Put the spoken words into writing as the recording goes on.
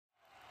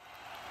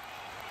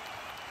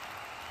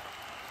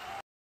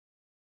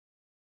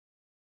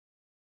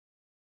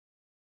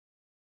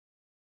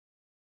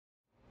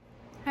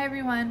Hi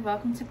everyone,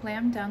 welcome to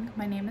Glam Dunk.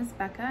 My name is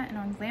Becca, and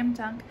on Glam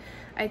Dunk,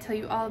 I tell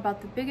you all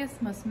about the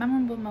biggest, most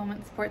memorable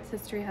moments sports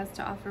history has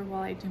to offer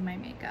while I do my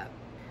makeup.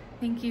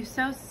 Thank you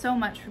so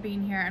much for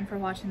being here and for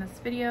watching this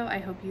video. I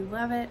hope you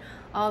love it.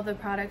 All of the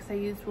products I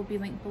used will be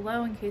linked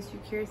below in case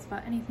you're curious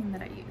about anything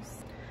that I use.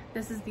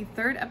 This is the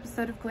third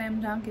episode of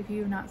Glam Dunk. If you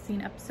have not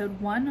seen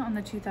episode 1 on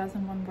the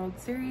 2001 World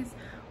Series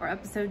or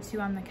episode 2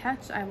 on the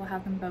catch, I will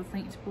have them both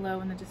linked below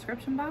in the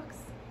description box.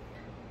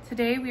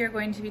 Today we are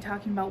going to be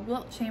talking about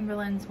Wilt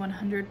Chamberlain's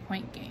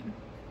 100-point game.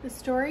 The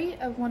story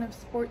of one of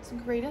sport's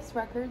greatest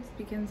records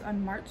begins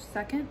on March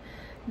 2nd,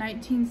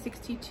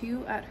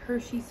 1962 at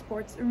Hershey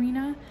Sports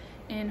Arena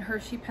in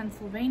Hershey,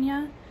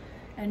 Pennsylvania.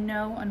 And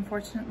no,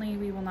 unfortunately,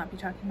 we will not be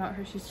talking about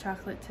Hershey's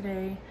chocolate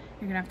today.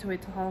 You're gonna have to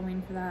wait till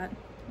Halloween for that.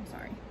 I'm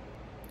sorry.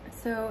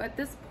 So at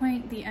this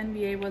point, the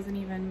NBA wasn't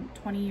even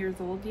 20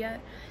 years old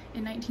yet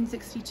in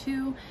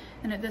 1962,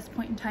 and at this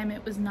point in time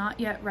it was not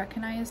yet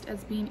recognized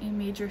as being a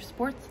major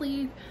sports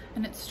league,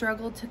 and it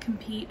struggled to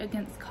compete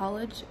against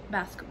college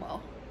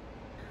basketball.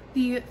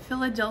 The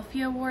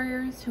Philadelphia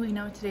Warriors, who we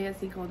know today as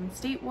the Golden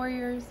State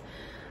Warriors,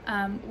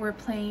 were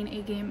playing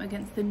a game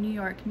against the New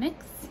York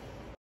Knicks.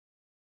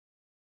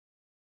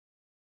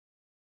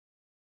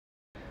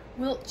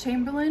 Wilt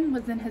Chamberlain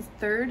was in his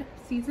third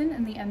season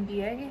in the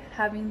NBA,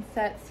 having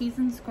set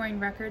season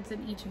scoring records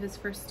in each of his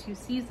first 2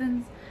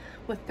 seasons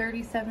with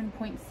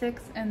 37.6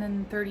 and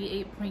then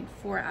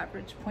 38.4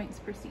 average points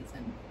per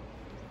season.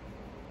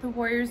 The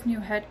Warriors' new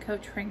head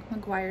coach Frank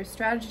McGuire's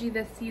strategy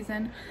this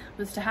season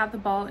was to have the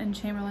ball in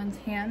Chamberlain's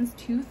hands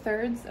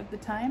 2/3 of the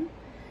time.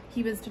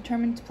 He was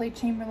determined to play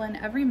Chamberlain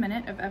every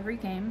minute of every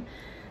game,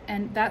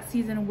 and that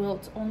season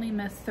Wilt only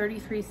missed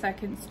 33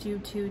 seconds due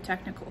to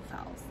technical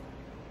fouls.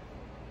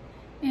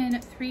 In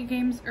 3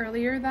 games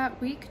earlier that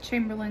week,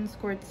 Chamberlain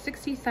scored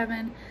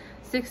 67,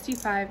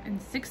 65,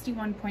 and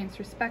 61 points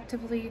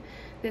respectively.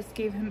 This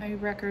gave him a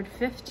record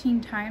 15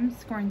 times,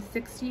 scoring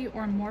 60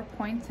 or more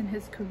points in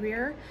his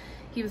career.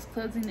 He was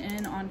closing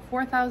in on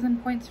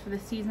 4,000 points for the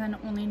season,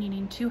 only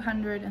needing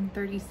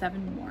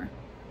 237 more.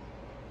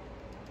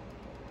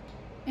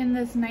 In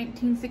this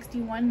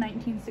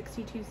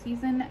 1961-1962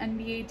 season,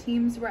 NBA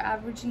teams were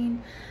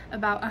averaging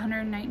about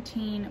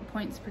 119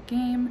 points per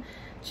game.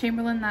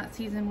 Chamberlain that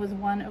season was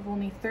one of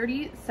only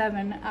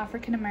 37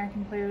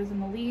 African-American players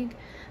in the league.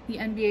 The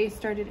NBA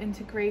started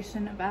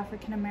integration of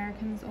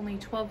African-Americans only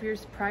 12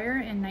 years prior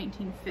in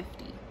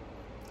 1950.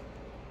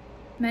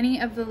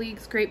 Many of the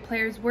league's great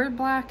players were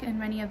black, and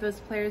many of those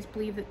players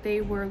believed that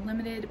they were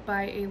limited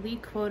by a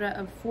league quota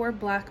of 4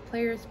 black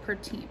players per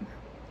team.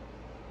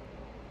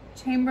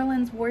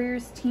 Chamberlain's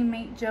Warriors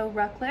teammate Joe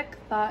Rucklick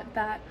thought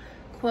that,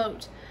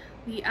 quote,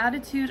 "The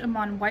attitude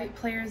among white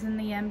players in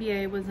the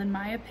NBA was, in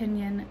my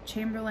opinion,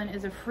 Chamberlain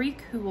is a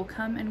freak who will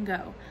come and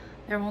go.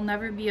 There will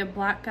never be a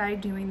black guy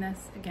doing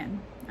this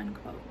again,"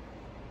 unquote.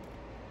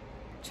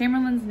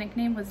 Chamberlain's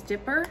nickname was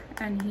Dipper,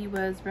 and he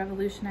was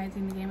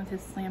revolutionizing the game with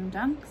his slam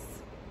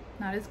dunks.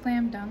 Not his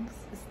glam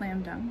dunks, his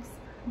slam dunks.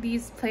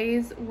 These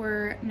plays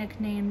were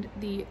nicknamed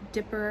the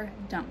Dipper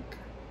Dunk.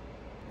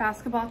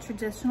 Basketball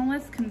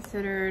traditionalists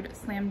considered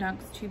slam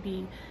dunks to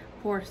be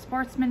poor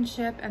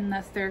sportsmanship, and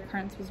thus their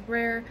occurrence was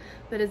rare,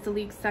 but as the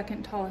league's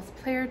second tallest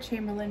player,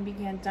 Chamberlain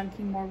began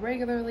dunking more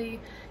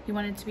regularly. He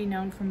wanted to be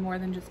known for more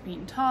than just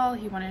being tall.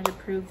 He wanted to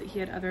prove that he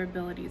had other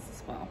abilities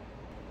as well.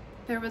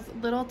 There was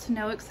little to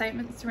no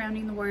excitement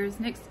surrounding the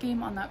Warriors-Knicks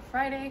game on that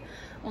Friday.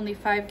 Only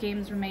 5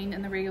 games remained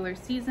in the regular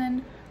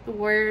season. The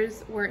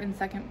Warriors were in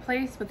second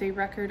place with a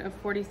record of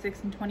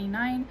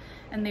 46-29,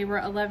 and they were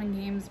 11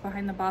 games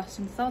behind the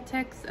Boston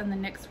Celtics, and the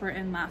Knicks were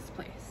in last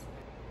place.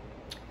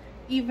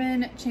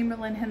 Even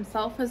Chamberlain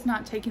himself was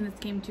not taking this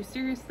game too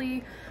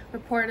seriously.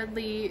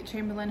 Reportedly,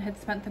 Chamberlain had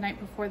spent the night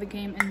before the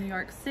game in New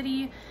York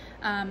City,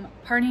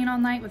 partying all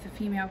night with a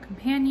female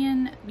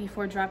companion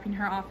before dropping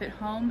her off at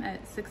home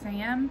at 6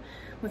 a.m.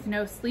 with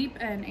no sleep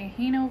and a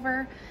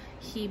hangover.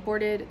 He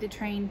boarded the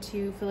train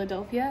to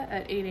Philadelphia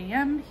at 8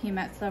 a.m. He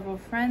met several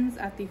friends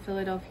at the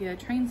Philadelphia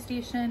train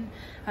station,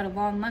 had a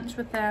long lunch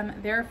with them,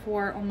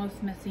 therefore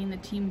almost missing the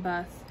team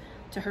bus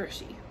to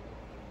Hershey.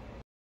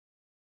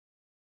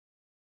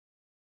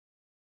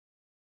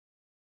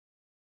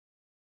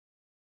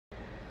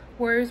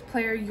 Warriors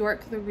player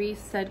York Larice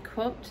said,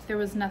 quote, "There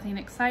was nothing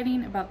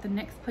exciting about the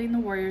Knicks playing the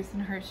Warriors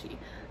in Hershey.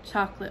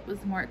 Chocolate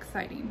was more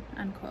exciting,"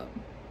 unquote.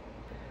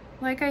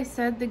 Like I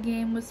said, the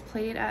game was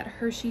played at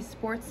Hershey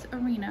Sports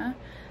Arena,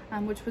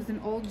 which was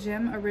an old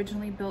gym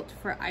originally built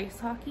for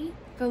ice hockey.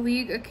 The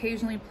league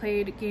occasionally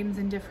played games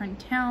in different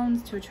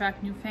towns to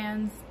attract new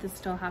fans. This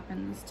still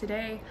happens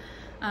today.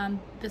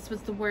 This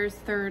was the Warriors'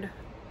 third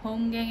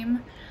home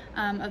game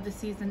of the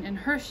season in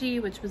Hershey,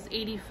 which was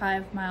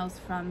 85 miles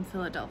from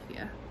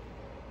Philadelphia.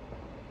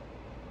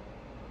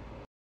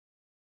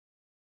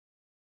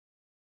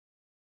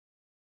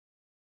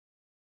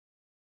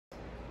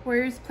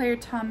 Warriors player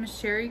Tom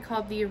Sherry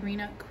called the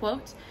arena,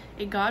 quote,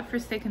 "a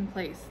god-forsaken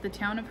place. The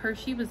town of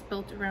Hershey was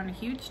built around a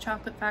huge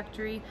chocolate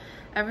factory.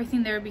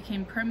 Everything there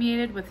became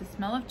permeated with the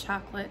smell of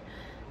chocolate.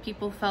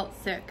 People felt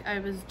sick. I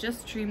was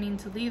just dreaming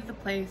to leave the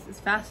place as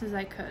fast as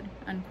I could,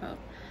 unquote.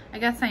 I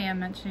guess I am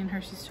mentioning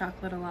Hershey's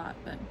chocolate a lot,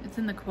 but it's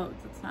in the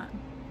quotes, it's not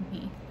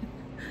me.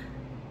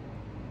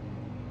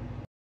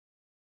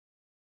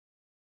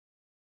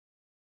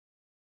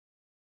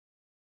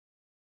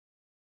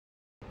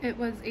 It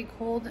was a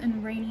cold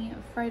and rainy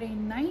Friday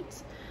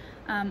night.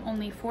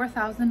 Only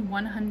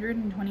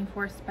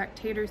 4,124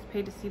 spectators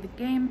paid to see the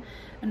game,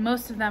 and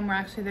most of them were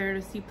actually there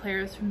to see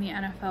players from the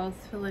NFL's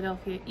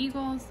Philadelphia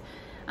Eagles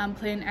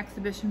play an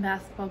exhibition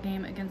basketball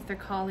game against their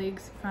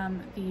colleagues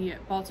from the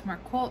Baltimore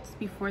Colts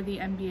before the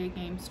NBA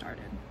game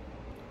started.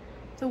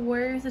 The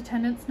Warriors'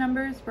 attendance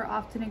numbers were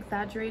often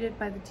exaggerated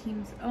by the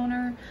team's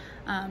owner,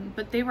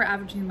 but they were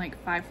averaging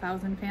like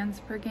 5,000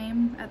 fans per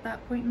game at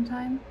that point in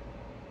time.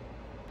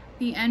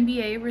 The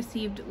NBA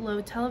received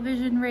low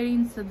television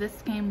ratings, so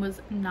this game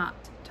was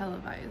not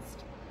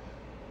televised.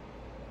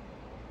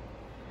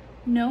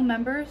 No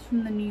members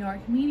from the New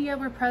York media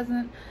were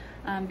present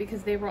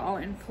because they were all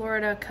in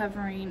Florida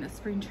covering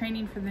spring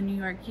training for the New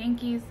York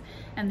Yankees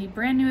and the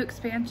brand new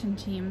expansion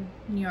team,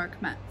 New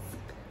York Mets.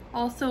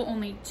 Also,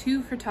 only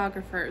 2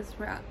 photographers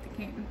were at the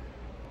game.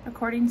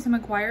 According to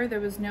McGuire, there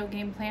was no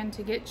game plan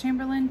to get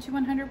Chamberlain to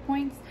 100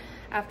 points.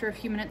 After a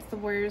few minutes, the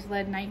Warriors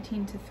led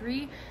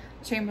 19-3.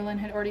 Chamberlain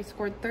had already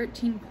scored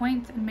 13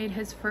 points and made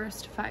his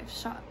first 5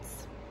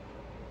 shots.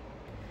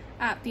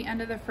 At the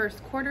end of the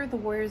first quarter, the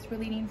Warriors were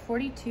leading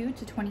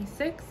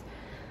 42-26.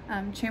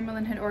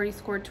 Chamberlain had already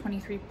scored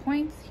 23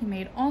 points. He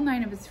made all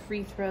 9 of his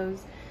free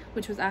throws,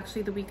 which was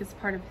actually the weakest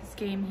part of his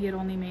game. He had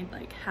only made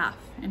like half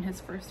in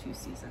his first few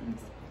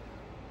seasons.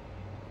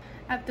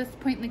 At this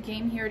point in the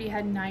game, he already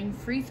had 9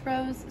 free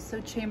throws,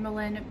 so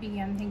Chamberlain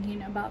began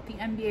thinking about the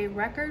NBA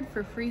record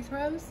for free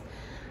throws,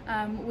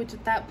 which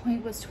at that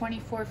point was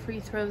 24 free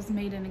throws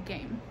made in a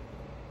game.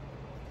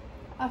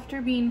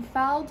 After being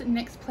fouled,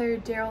 Knicks player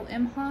Daryl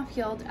Imhoff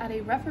yelled at a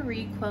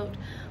referee, quote,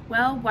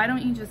 "Well, why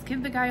don't you just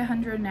give the guy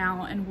 100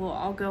 now and we'll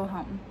all go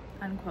home,"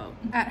 unquote.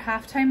 At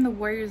halftime, the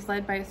Warriors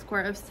led by a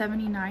score of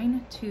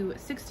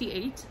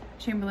 79-68.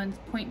 Chamberlain's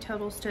point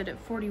total stood at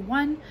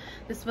 41.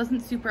 This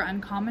wasn't super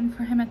uncommon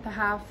for him at the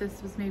half.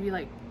 This was maybe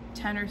like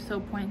 10 or so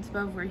points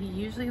above where he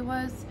usually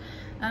was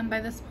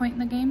by this point in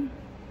the game.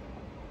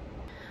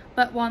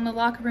 But while in the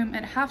locker room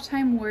at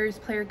halftime, Warriors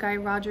player Guy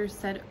Rogers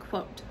said,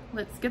 quote,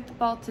 "Let's get the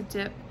ball to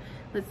Dip.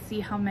 Let's see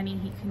how many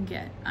he can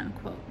get,"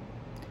 unquote.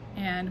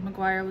 And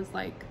McGuire was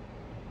like,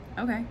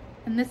 okay.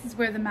 And this is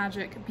where the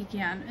magic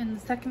began. In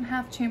the second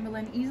half,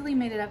 Chamberlain easily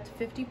made it up to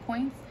 50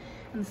 points,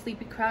 and the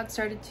sleepy crowd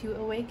started to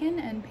awaken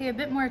and pay a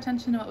bit more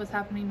attention to what was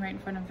happening right in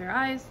front of their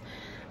eyes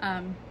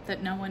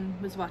that no one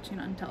was watching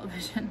on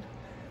television.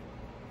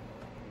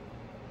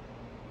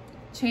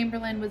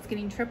 Chamberlain was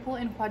getting triple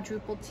and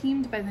quadruple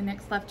teamed by the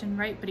Knicks left and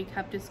right, but he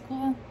kept his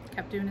cool,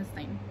 kept doing his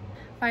thing.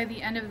 By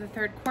the end of the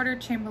third quarter,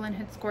 Chamberlain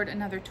had scored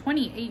another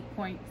 28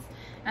 points,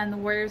 and the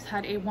Warriors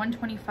had a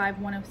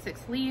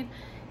 125-106 lead.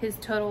 His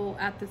total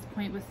at this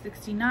point was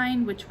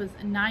 69, which was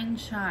 9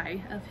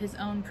 shy of his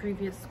own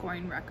previous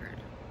scoring record.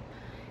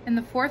 In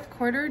the fourth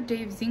quarter,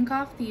 Dave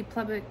Zinkoff, the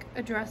public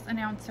address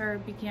announcer,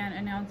 began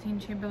announcing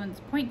Chamberlain's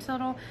point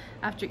total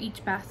after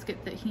each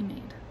basket that he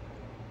made.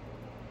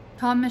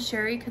 Tom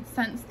Meschery could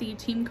sense the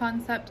team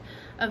concept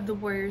of the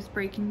Warriors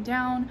breaking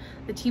down.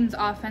 The team's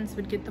offense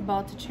would get the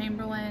ball to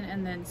Chamberlain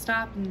and then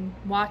stop and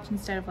watch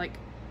instead of like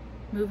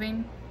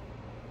moving,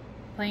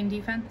 playing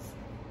defense.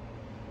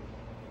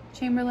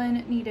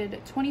 Chamberlain needed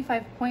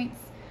 25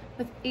 points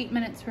with 8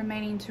 minutes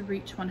remaining to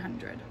reach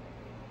 100.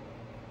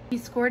 He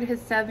scored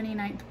his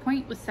 79th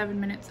point with 7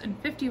 minutes and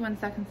 51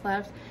 seconds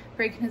left,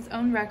 breaking his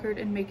own record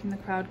and making the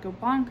crowd go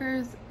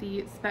bonkers.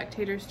 The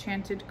spectators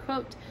chanted,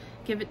 quote,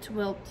 "Give it to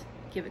Wilt.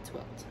 Give it to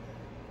Wilt."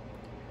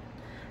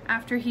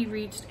 After he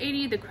reached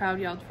 80, the crowd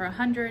yelled for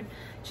 100.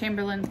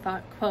 Chamberlain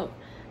thought, quote,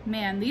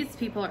 "Man, these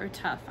people are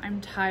tough.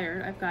 I'm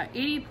tired. I've got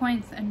 80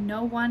 points and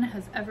no one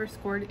has ever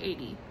scored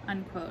 80,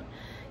 unquote.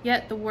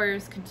 Yet the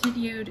Warriors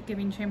continued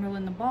giving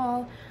Chamberlain the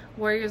ball.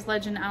 Warriors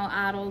legend Al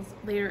Attles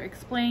later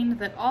explained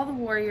that all the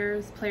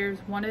Warriors players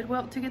wanted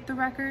Wilt to get the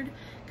record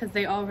because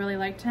they all really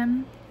liked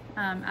him.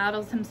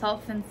 Attles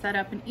himself then set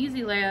up an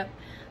easy layup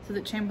so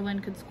that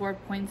Chamberlain could score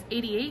points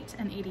 88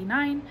 and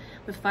 89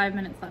 with 5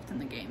 minutes left in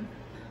the game.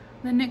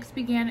 The Knicks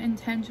began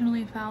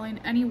intentionally fouling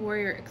any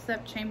Warrior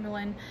except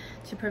Chamberlain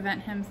to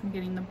prevent him from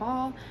getting the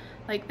ball.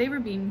 Like, they were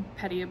being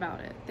petty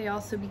about it. They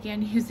also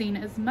began using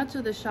as much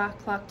of the shot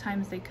clock time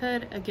as they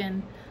could,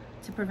 again,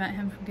 to prevent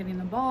him from getting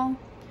the ball.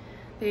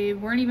 They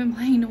weren't even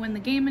playing to win the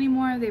game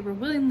anymore. They were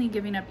willingly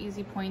giving up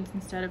easy points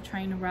instead of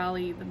trying to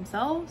rally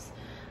themselves.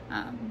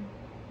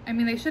 I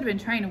mean, they should have been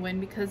trying to win,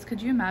 because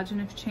could you imagine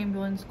if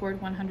Chamberlain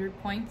scored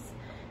 100 points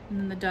and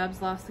then the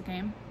Dubs lost the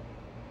game?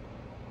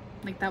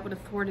 Like, that would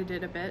have thwarted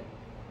it a bit.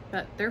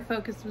 But their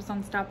focus was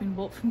on stopping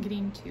Wilt from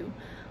getting to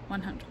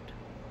 100.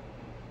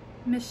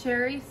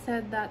 Meschery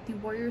said that the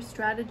Warriors'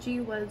 strategy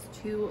was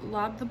to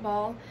lob the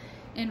ball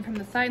in from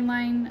the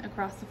sideline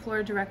across the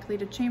floor directly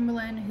to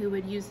Chamberlain, who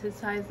would use his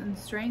size and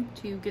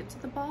strength to get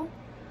to the ball.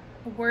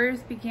 The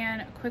Warriors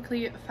began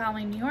quickly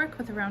fouling New York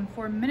with around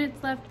 4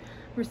 minutes left,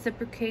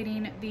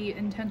 reciprocating the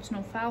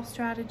intentional foul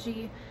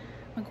strategy.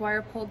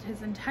 McGuire pulled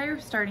his entire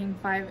starting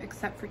five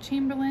except for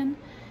Chamberlain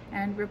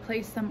and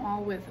replaced them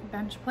all with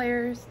bench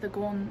players. The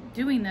goal in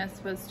doing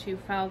this was to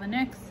foul the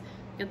Knicks,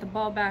 get the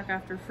ball back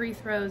after free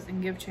throws,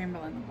 and give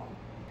Chamberlain the ball.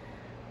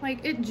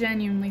 Like, it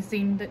genuinely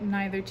seemed that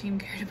neither team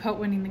cared about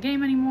winning the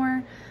game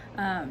anymore.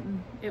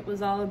 It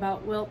was all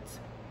about Wilt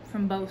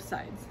from both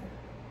sides.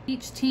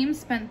 Each team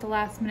spent the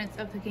last minutes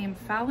of the game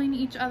fouling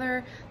each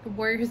other. The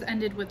Warriors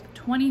ended with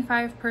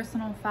 25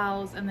 personal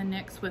fouls and the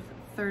Knicks with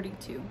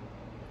 32.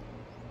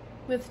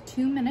 With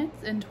 2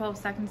 minutes and 12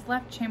 seconds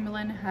left,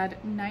 Chamberlain had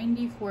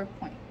 94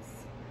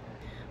 points.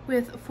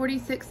 With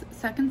 46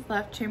 seconds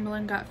left,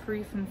 Chamberlain got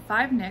free from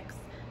 5 Knicks,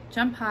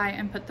 jumped high,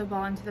 and put the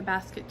ball into the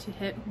basket to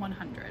hit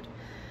 100.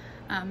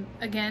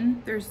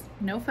 Again, there's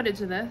no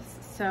footage of this,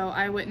 so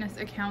eyewitness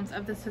accounts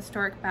of this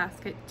historic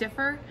basket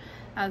differ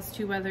as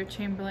to whether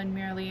Chamberlain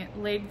merely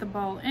laid the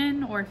ball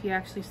in or if he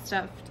actually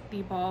stuffed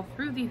the ball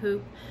through the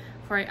hoop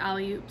for an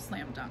alley-oop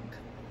slam dunk.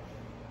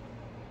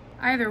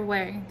 Either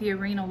way, the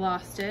arena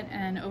lost it,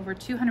 and over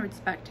 200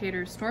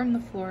 spectators stormed the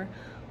floor,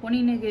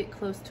 wanting to get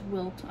close to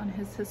Wilt on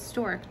his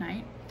historic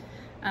night.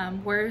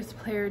 Warriors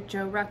player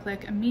Joe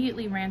Rucklick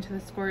immediately ran to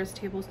the scorer's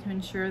tables to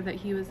ensure that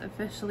he was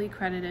officially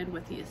credited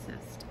with the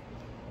assist.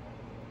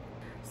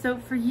 So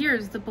for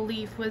years, the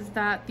belief was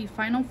that the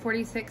final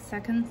 46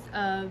 seconds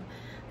of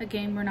the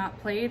game were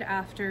not played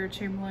after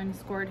Chamberlain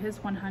scored his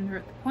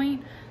 100th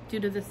point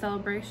due to the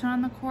celebration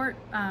on the court.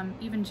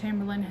 Even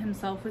Chamberlain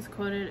himself was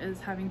quoted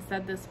as having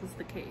said this was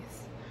the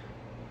case.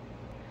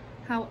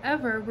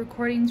 However,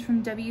 recordings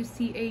from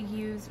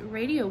WCAU's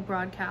radio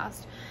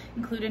broadcast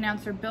include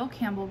announcer Bill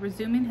Campbell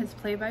resuming his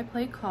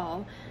play-by-play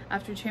call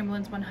after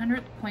Chamberlain's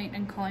 100th point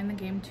and calling the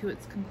game to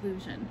its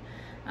conclusion.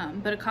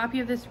 But a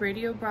copy of this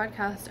radio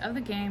broadcast of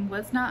the game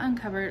was not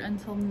uncovered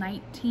until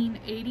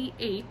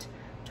 1988,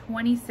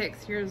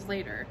 26 years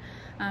later.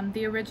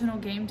 The original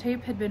game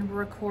tape had been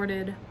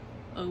recorded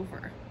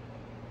over.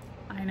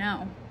 I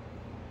know.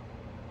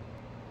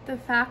 The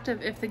fact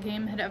of if the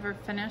game had ever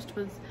finished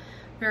was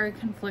very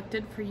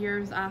conflicted for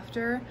years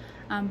after,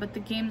 but the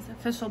game's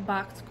official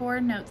box score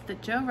notes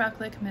that Joe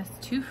Rucklick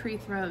missed 2 free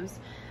throws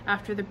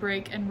after the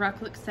break, and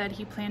Rucklick said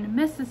he planned to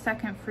miss his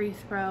second free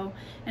throw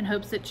in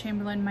hopes that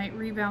Chamberlain might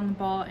rebound the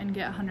ball and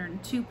get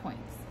 102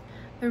 points.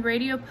 The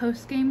radio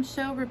post-game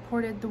show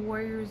reported the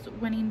Warriors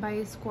winning by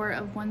a score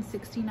of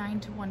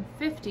 169 to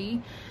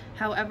 150.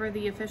 However,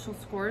 the official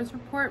scores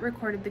report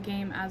recorded the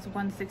game as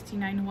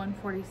 169 to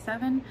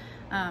 147,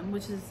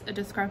 which is a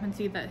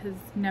discrepancy that has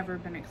never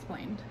been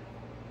explained.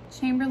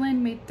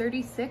 Chamberlain made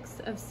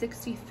 36 of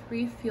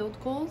 63 field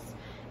goals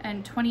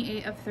and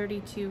 28 of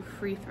 32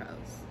 free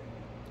throws.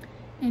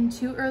 In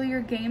 2 earlier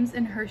games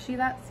in Hershey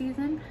that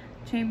season,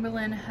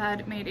 Chamberlain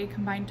had made a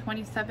combined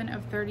 27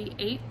 of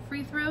 38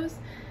 free throws.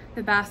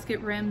 The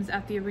basket rims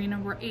at the arena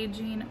were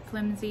aging,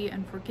 flimsy,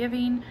 and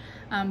forgiving.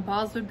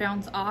 Balls would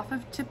bounce off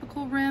of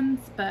typical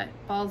rims, but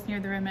balls near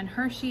the rim in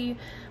Hershey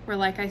were,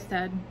 like I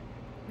said,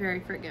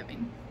 very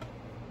forgiving.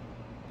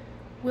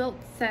 Wilt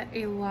set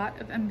a lot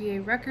of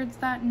NBA records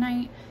that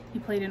night. He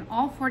played in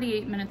all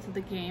 48 minutes of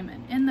the game,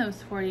 and in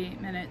those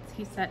 48 minutes,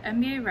 he set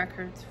NBA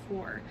records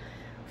for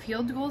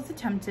field goals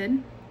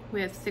attempted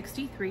with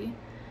 63,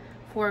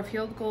 for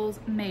field goals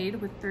made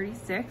with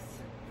 36,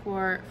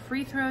 for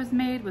free throws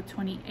made with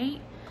 28,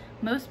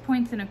 most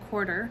points in a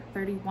quarter,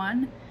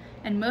 31,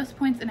 and most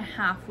points in a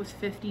half with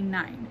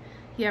 59.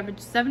 He averaged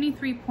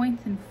 73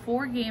 points in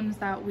 4 games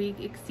that week,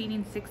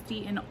 exceeding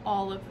 60 in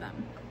all of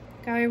them.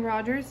 Guy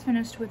Rogers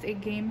finished with a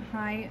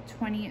game-high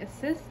 20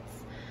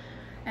 assists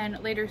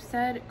and later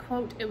said,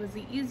 quote, "It was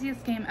the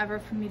easiest game ever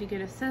for me to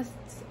get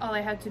assists. All I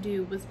had to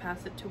do was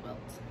pass it to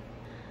Wilt."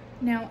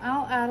 Now,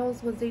 Al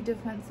Attles was a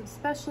defensive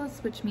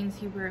specialist, which means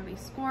he rarely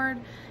scored,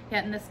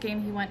 yet in this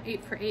game he went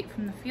 8 for 8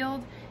 from the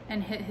field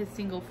and hit his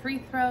single free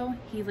throw.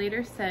 He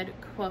later said,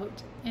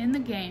 quote, "In the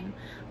game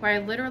where I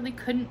literally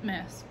couldn't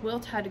miss,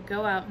 Wilt had to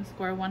go out and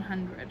score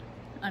 100,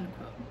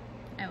 unquote.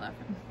 I love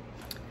him.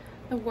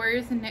 The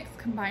Warriors and Knicks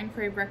combined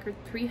for a record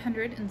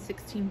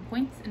 316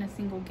 points in a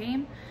single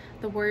game.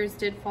 The Warriors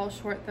did fall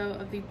short, though,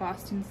 of the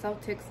Boston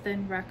Celtics'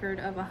 then record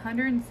of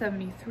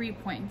 173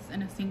 points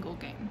in a single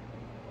game.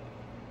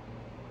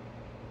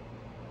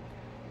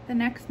 The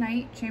next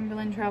night,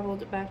 Chamberlain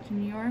traveled back to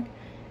New York,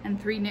 and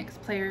 3 Knicks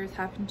players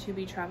happened to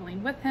be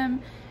traveling with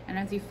him, and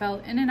as he fell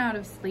in and out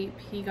of sleep,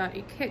 he got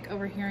a kick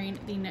overhearing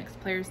the Knicks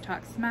players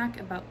talk smack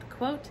about the,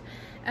 quote,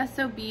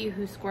 "SOB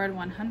who scored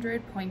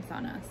 100 points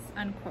on us,"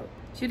 unquote.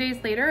 2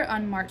 days later,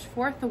 on March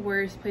 4th, the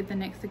Warriors played the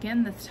Knicks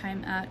again, this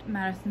time at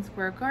Madison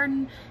Square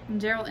Garden, and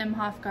Darrell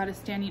Imhoff got a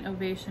standing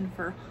ovation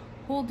for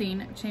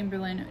holding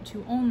Chamberlain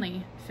to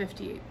only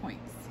 58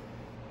 points.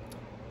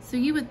 So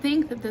you would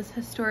think that this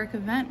historic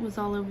event was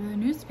all over the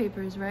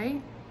newspapers,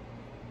 right?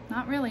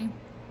 Not really.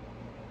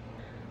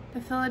 The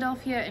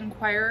Philadelphia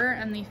Inquirer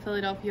and the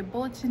Philadelphia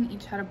Bulletin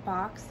each had a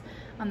box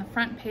on the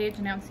front page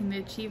announcing the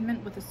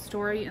achievement with a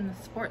story in the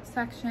sports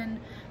section.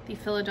 The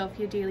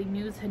Philadelphia Daily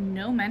News had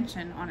no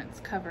mention on its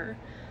cover.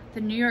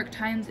 The New York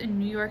Times and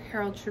New York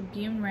Herald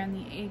Tribune ran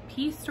the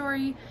AP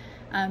story,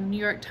 New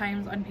York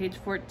Times on page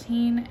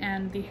 14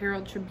 and the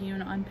Herald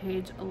Tribune on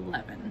page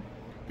 11.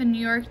 The New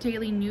York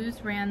Daily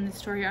News ran the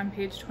story on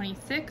page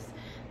 26.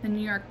 The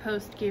New York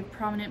Post gave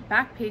prominent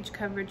back page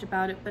coverage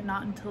about it, but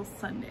not until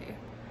Sunday.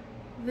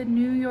 The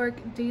New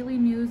York Daily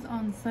News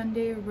on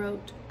Sunday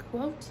wrote,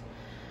 quote,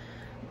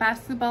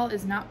 "Basketball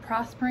is not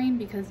prospering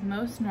because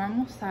most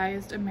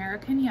normal-sized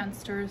American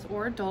youngsters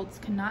or adults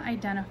cannot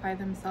identify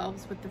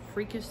themselves with the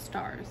freakish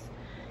stars.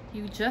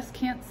 You just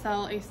can't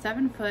sell a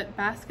 7-foot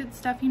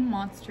basket-stuffing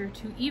monster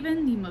to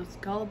even the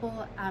most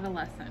gullible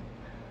adolescent,"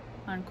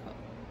 unquote.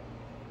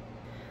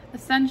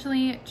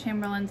 Essentially,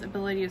 Chamberlain's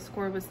ability to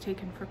score was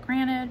taken for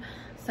granted.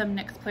 Some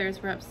Knicks players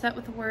were upset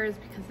with the Warriors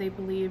because they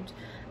believed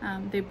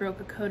they broke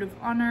a code of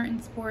honor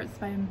in sports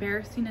by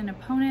embarrassing an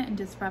opponent and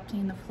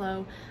disrupting the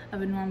flow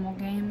of a normal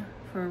game.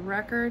 For a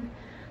record,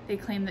 they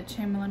claimed that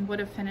Chamberlain would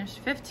have finished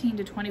 15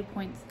 to 20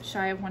 points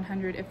shy of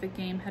 100 if the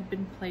game had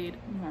been played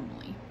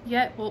normally.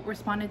 Yet, Wilt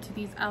responded to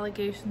these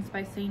allegations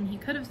by saying he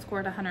could have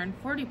scored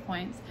 140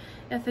 points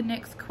if the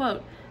Knicks,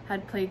 quote,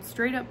 "had played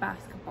straight-up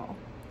basketball,"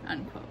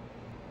 unquote.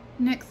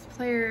 Knicks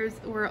players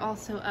were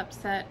also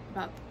upset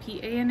about the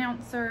PA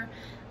announcer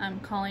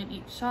calling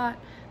each shot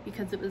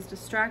because it was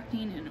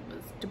distracting and it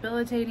was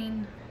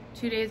debilitating.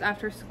 2 days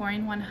after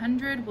scoring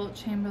 100, Wilt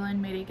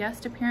Chamberlain made a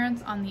guest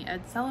appearance on the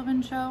Ed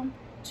Sullivan Show.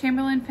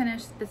 Chamberlain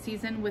finished the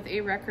season with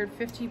a record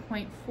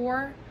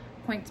 50.4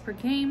 points per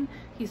game.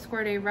 He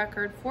scored a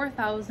record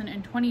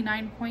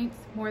 4,029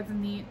 points, more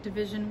than the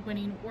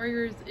division-winning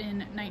Warriors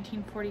in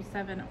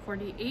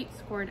 1947-48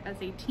 scored as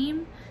a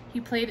team.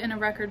 He played in a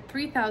record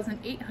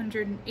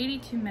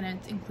 3,882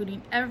 minutes,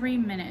 including every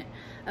minute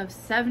of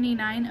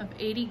 79 of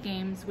 80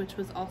 games, which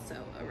was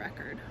also a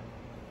record.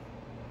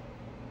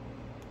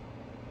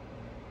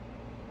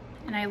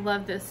 And I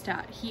love this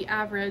stat. He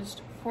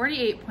averaged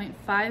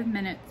 48.5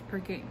 minutes per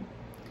game.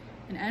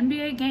 An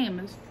NBA game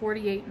is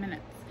 48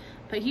 minutes.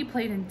 But he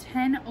played in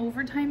 10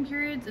 overtime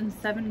periods in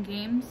 7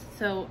 games,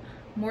 so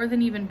more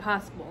than even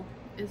possible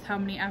is how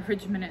many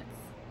average minutes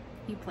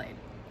he played.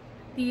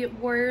 The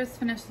Warriors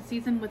finished the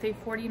season with a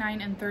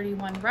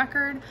 49-31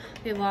 record.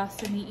 They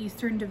lost in the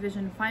Eastern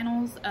Division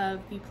Finals of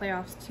the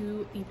playoffs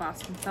to the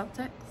Boston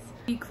Celtics.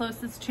 The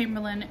closest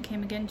Chamberlain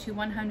came again to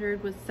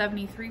 100 was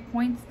 73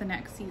 points the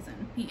next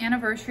season. The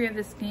anniversary of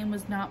this game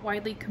was not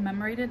widely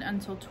commemorated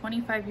until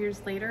 25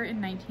 years later in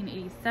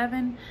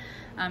 1987.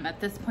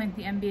 At this point,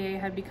 the NBA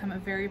had become a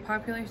very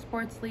popular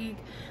sports league,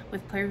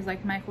 with players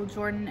like Michael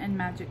Jordan and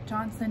Magic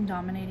Johnson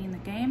dominating the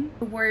game.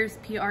 The Warriors'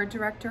 PR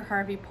director,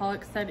 Harvey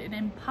Pollack, said an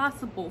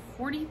impossible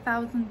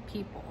 40,000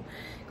 people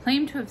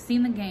claimed to have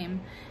seen the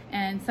game,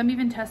 and some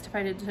even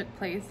testified it took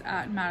place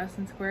at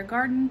Madison Square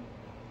Garden.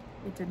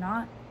 It did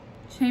not.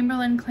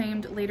 Chamberlain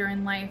claimed later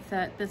in life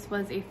that this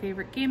was a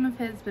favorite game of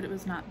his, but it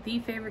was not the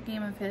favorite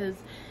game of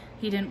his.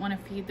 He didn't want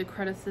to feed the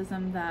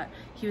criticism that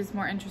he was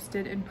more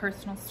interested in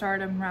personal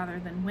stardom rather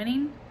than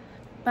winning.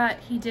 But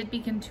he did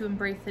begin to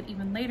embrace it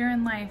even later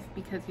in life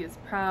because he was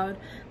proud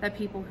that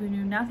people who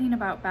knew nothing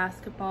about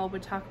basketball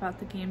would talk about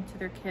the game to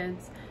their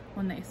kids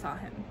when they saw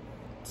him.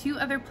 2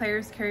 other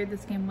players carried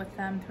this game with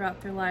them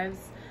throughout their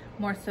lives,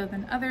 more so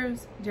than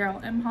others: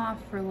 Daryl Imhoff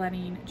for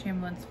letting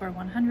Chamberlain score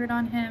 100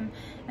 on him,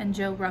 and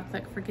Joe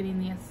Rucklick for getting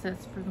the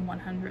assist for the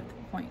 100th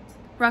point.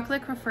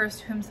 Rucklick refers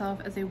to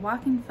himself as a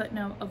walking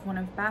footnote of one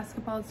of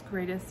basketball's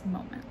greatest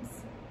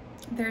moments.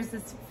 There's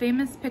this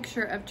famous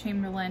picture of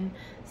Chamberlain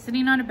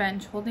sitting on a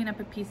bench holding up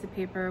a piece of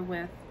paper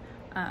with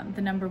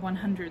the number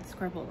 100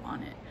 scribbled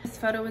on it. This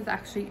photo was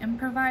actually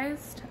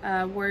improvised.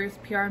 Warriors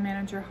PR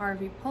manager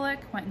Harvey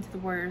Pollack went into the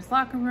Warriors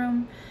locker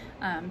room,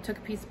 took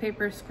a piece of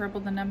paper,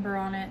 scribbled the number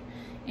on it,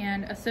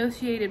 and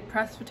Associated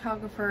Press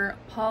photographer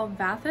Paul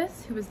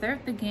Vathis, who was there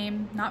at the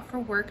game, not for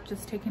work,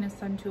 just taking his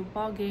son to a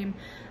ball game,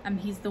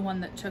 he's the one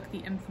that took the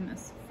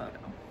infamous photo.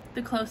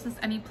 The closest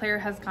any player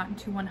has gotten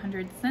to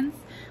 100 since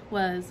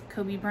was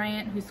Kobe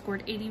Bryant, who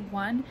scored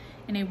 81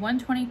 in a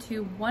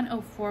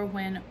 122-104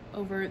 win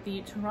over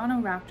the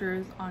Toronto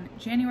Raptors on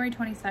January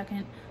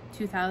 22nd,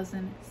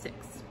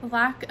 2006. The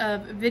lack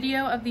of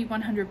video of the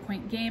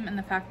 100-point game and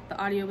the fact that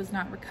the audio was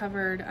not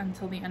recovered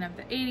until the end of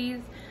the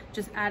 80s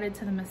just added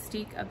to the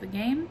mystique of the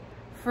game.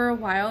 For a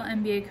while,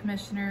 NBA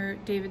Commissioner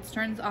David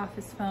Stern's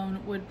office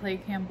phone would play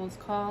Campbell's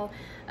call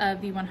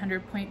of the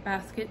 100-point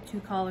basket to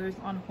callers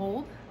on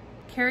hold.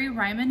 Kerry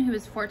Ryman, who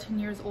was 14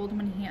 years old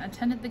when he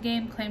attended the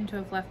game, claimed to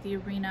have left the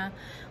arena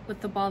with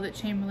the ball that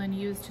Chamberlain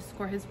used to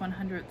score his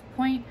 100th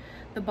point.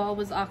 The ball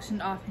was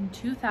auctioned off in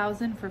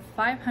 2000 for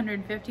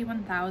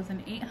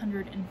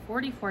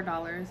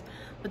 $551,844,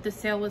 but the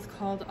sale was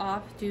called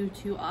off due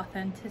to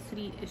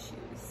authenticity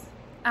issues.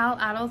 Al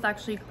Attles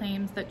actually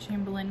claims that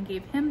Chamberlain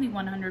gave him the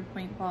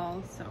 100-point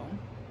ball, so.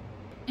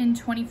 In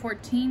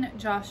 2014,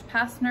 Josh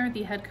Pastner,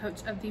 the head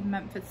coach of the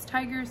Memphis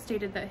Tigers,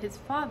 stated that his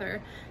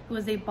father, who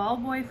was a ball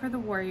boy for the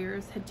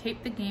Warriors, had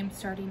taped the game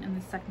starting in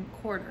the second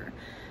quarter.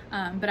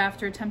 But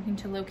after attempting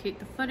to locate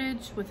the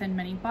footage within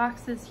many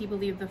boxes, he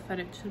believed the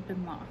footage had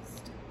been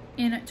lost.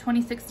 In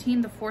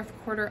 2016, the fourth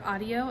quarter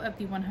audio of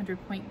the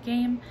 100-point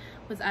game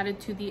was added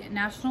to the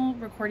National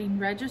Recording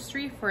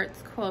Registry for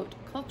its, quote,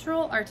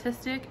 cultural,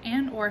 artistic,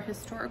 and/or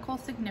historical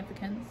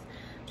significance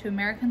to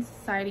American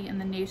society and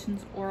the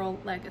nation's oral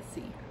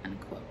legacy,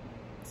 unquote.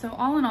 So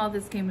all in all,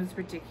 this game was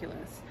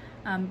ridiculous.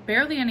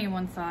 Barely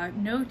anyone saw it,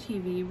 no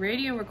TV,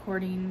 radio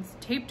recordings,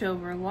 taped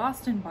over,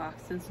 lost in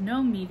boxes,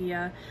 no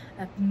media,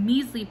 a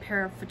measly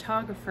pair of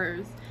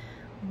photographers,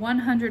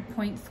 100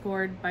 points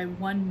scored by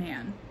one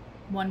man,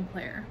 one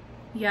player.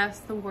 Yes,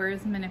 the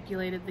Warriors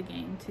manipulated the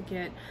game to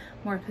get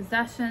more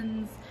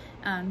possessions.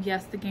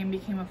 Yes, the game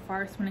became a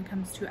farce when it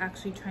comes to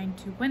actually trying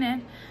to win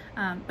it,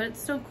 but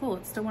it's still cool.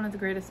 It's still one of the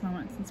greatest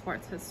moments in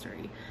sports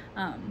history.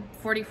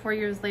 44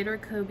 years later,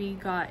 Kobe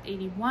got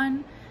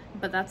 81,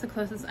 but that's the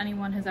closest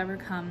anyone has ever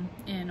come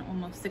in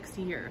almost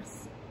 60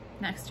 years.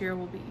 Next year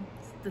will be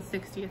the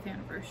 60th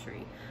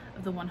anniversary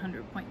of the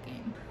 100-point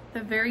game.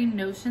 The very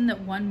notion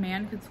that one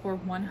man could score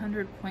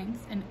 100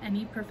 points in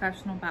any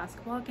professional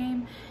basketball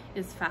game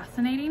is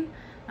fascinating,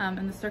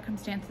 and the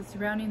circumstances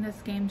surrounding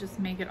this game just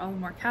make it all the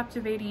more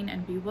captivating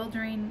and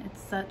bewildering.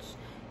 It's such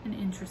an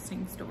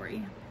interesting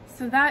story.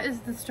 So that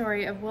is the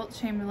story of Wilt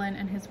Chamberlain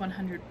and his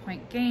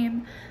 100-point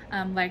game.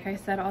 Like I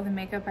said, all the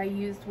makeup I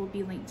used will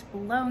be linked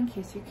below in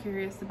case you're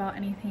curious about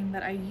anything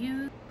that I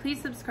use.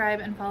 Please subscribe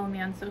and follow me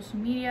on social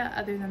media.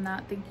 Other than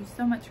that, thank you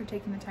so much for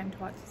taking the time to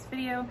watch this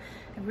video.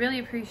 I really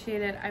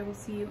appreciate it. I will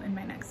see you in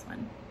my next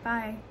one.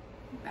 Bye.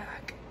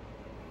 Back.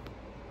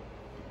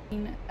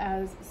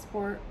 As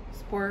spore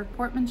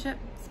portmanship.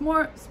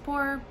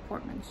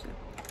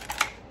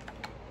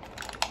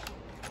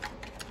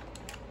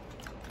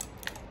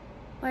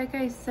 Like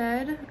I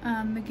said,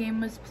 the game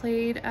was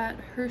played at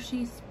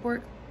Hershey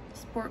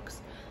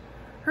Sporks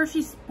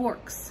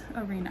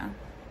Arena.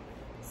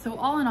 So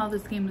all in all,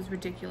 this game was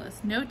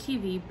ridiculous. No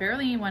TV,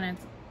 barely anyone.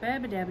 It's you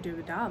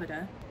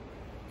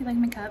like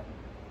my cup?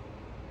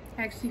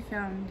 I actually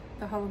found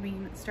the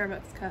Halloween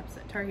Starbucks cups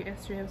at Target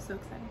yesterday. I was so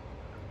excited.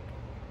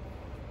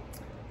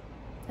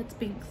 That's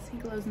Binks. He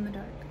glows in the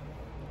dark.